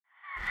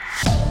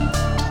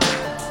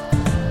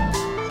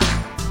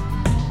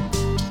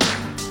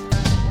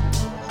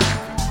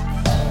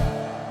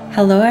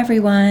Hello,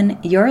 everyone.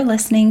 You're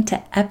listening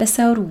to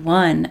episode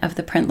 1 of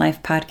the Print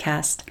Life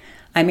podcast.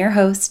 I'm your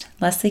host,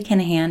 Leslie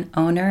Kinahan,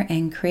 owner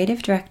and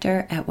creative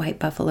director at White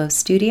Buffalo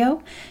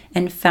Studio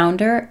and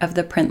founder of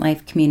the Print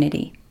Life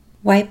community.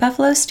 White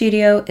Buffalo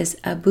Studio is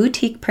a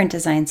boutique print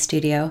design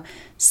studio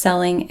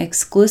selling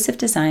exclusive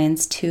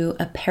designs to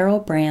apparel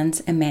brands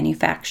and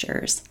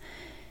manufacturers.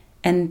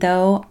 And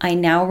though I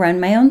now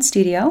run my own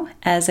studio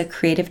as a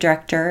creative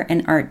director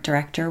and art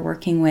director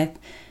working with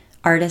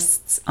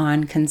artists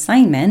on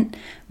consignment,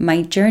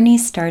 my journey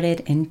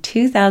started in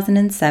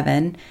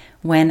 2007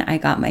 when I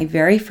got my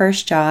very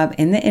first job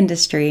in the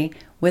industry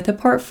with a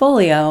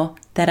portfolio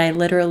that I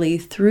literally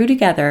threw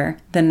together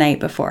the night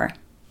before.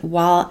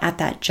 While at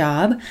that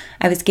job,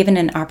 I was given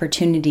an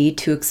opportunity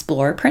to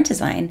explore print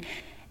design.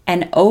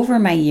 And over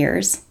my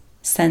years,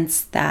 since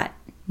that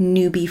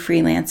newbie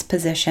freelance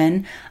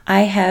position,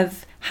 I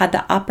have had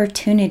the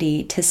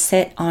opportunity to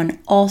sit on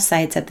all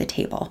sides of the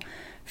table,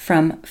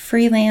 from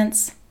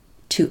freelance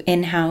to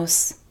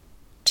in-house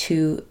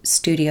to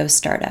studio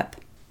startup.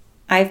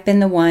 I've been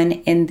the one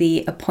in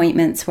the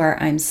appointments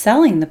where I'm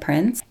selling the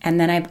prints, and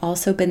then I've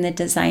also been the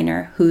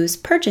designer who's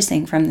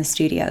purchasing from the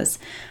studios.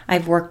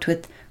 I've worked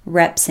with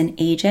reps and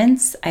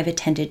agents. I've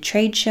attended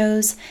trade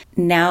shows.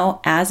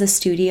 Now, as a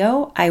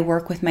studio, I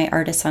work with my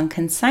artists on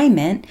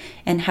consignment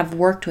and have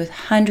worked with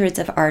hundreds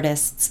of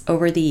artists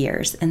over the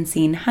years and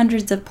seen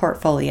hundreds of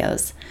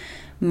portfolios.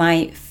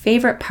 My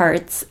favorite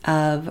parts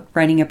of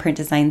running a print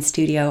design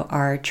studio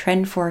are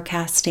trend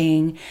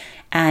forecasting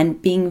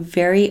and being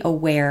very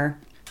aware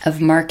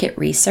of market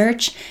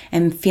research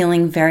and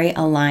feeling very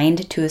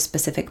aligned to a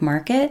specific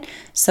market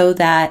so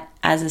that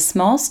as a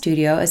small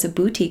studio, as a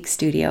boutique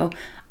studio,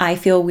 I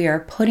feel we are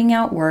putting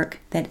out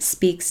work that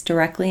speaks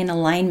directly in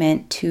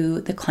alignment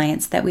to the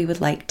clients that we would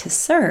like to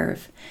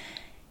serve.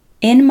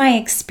 In my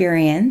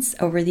experience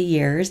over the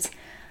years,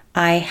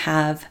 I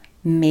have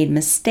made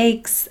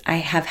mistakes. I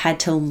have had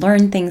to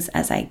learn things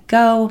as I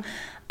go.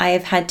 I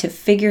have had to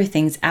figure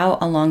things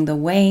out along the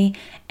way.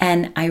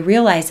 And I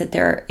realize that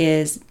there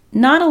is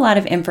not a lot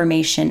of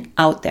information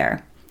out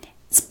there,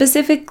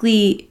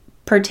 specifically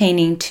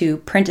pertaining to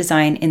print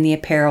design in the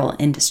apparel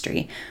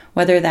industry,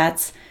 whether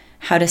that's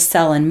how to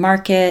sell and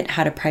market,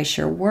 how to price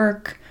your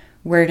work,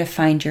 where to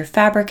find your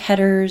fabric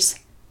headers,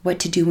 what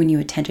to do when you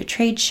attend a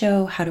trade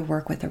show, how to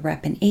work with a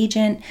rep and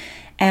agent.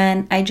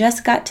 And I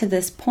just got to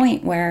this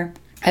point where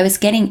I was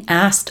getting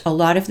asked a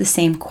lot of the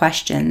same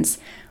questions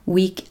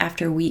week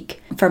after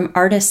week from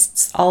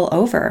artists all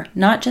over,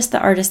 not just the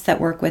artists that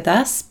work with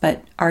us,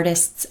 but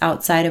artists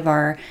outside of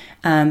our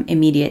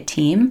immediate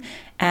team.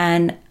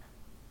 And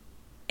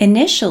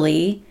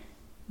initially,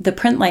 the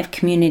Print Life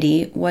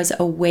community was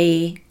a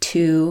way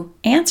to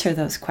answer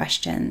those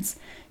questions,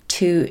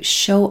 to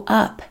show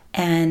up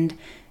and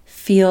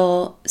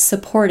feel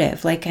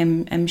supportive, like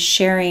I'm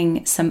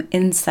sharing some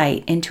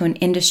insight into an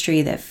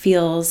industry that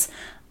feels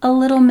a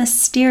little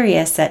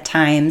mysterious at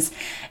times.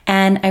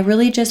 And I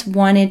really just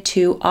wanted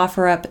to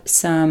offer up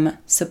some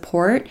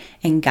support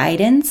and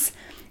guidance.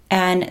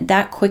 And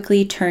that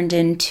quickly turned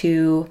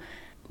into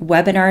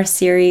webinar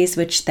series,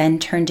 which then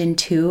turned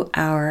into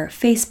our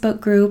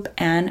Facebook group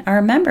and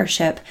our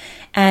membership.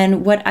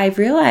 And what I've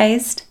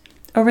realized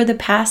over the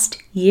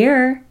past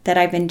year that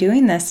I've been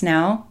doing this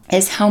now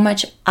is how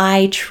much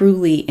I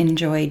truly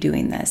enjoy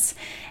doing this.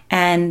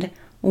 And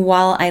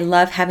while I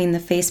love having the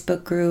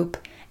Facebook group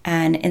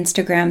and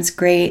Instagram's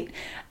great,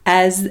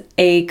 as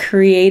a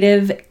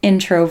creative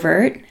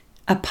introvert,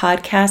 a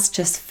podcast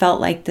just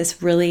felt like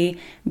this really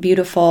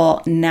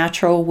beautiful,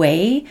 natural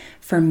way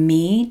for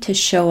me to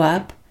show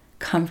up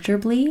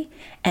comfortably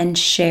and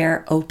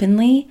share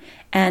openly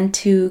and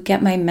to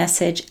get my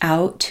message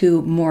out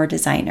to more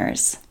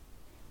designers.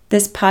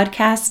 This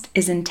podcast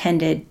is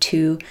intended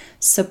to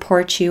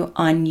support you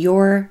on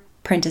your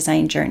print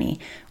design journey.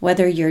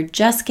 Whether you're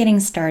just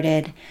getting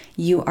started,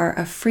 you are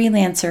a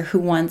freelancer who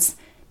wants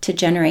to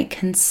generate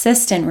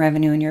consistent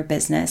revenue in your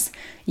business,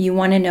 you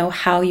want to know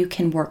how you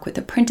can work with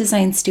a print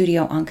design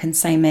studio on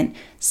consignment,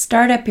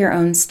 start up your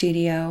own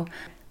studio,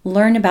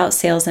 learn about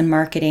sales and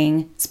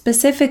marketing,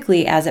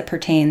 specifically as it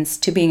pertains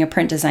to being a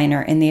print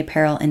designer in the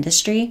apparel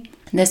industry,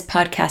 this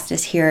podcast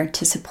is here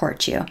to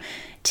support you,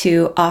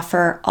 to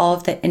offer all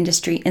of the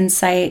industry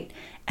insight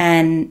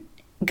and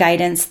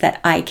guidance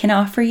that I can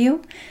offer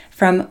you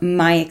from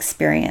my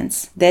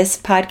experience. This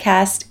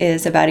podcast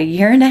is about 1.5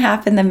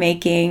 years in the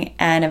making,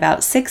 and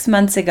about 6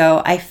 months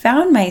ago, I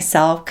found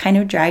myself kind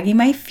of dragging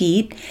my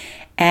feet,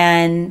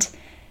 and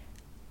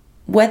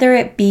whether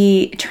it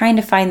be trying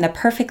to find the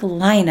perfect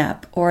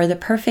lineup or the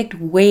perfect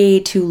way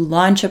to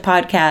launch a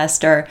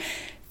podcast or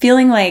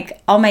feeling like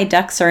all my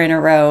ducks are in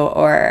a row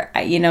or,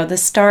 the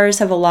stars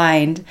have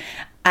aligned,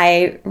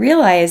 I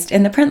realized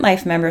in the Print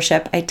Life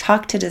membership, I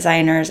talk to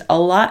designers a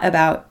lot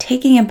about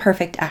taking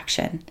imperfect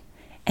action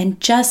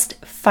and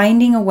just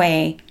finding a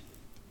way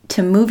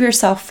to move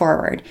yourself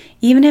forward,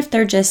 even if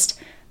they're just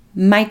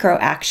micro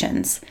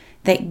actions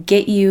that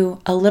get you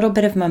a little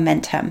bit of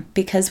momentum,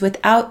 because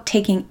without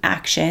taking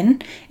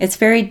action, it's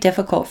very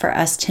difficult for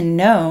us to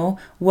know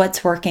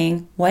what's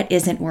working, what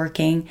isn't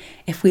working,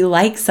 if we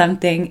like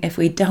something, if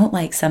we don't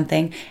like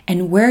something,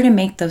 and where to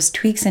make those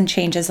tweaks and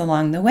changes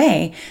along the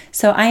way.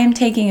 So I am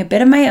taking a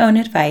bit of my own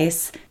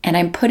advice and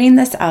I'm putting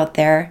this out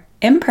there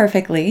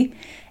imperfectly,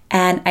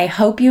 and I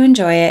hope you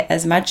enjoy it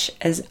as much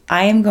as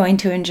I am going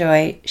to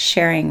enjoy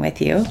sharing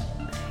with you.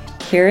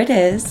 Here it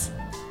is.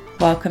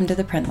 Welcome to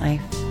the Print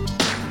Life.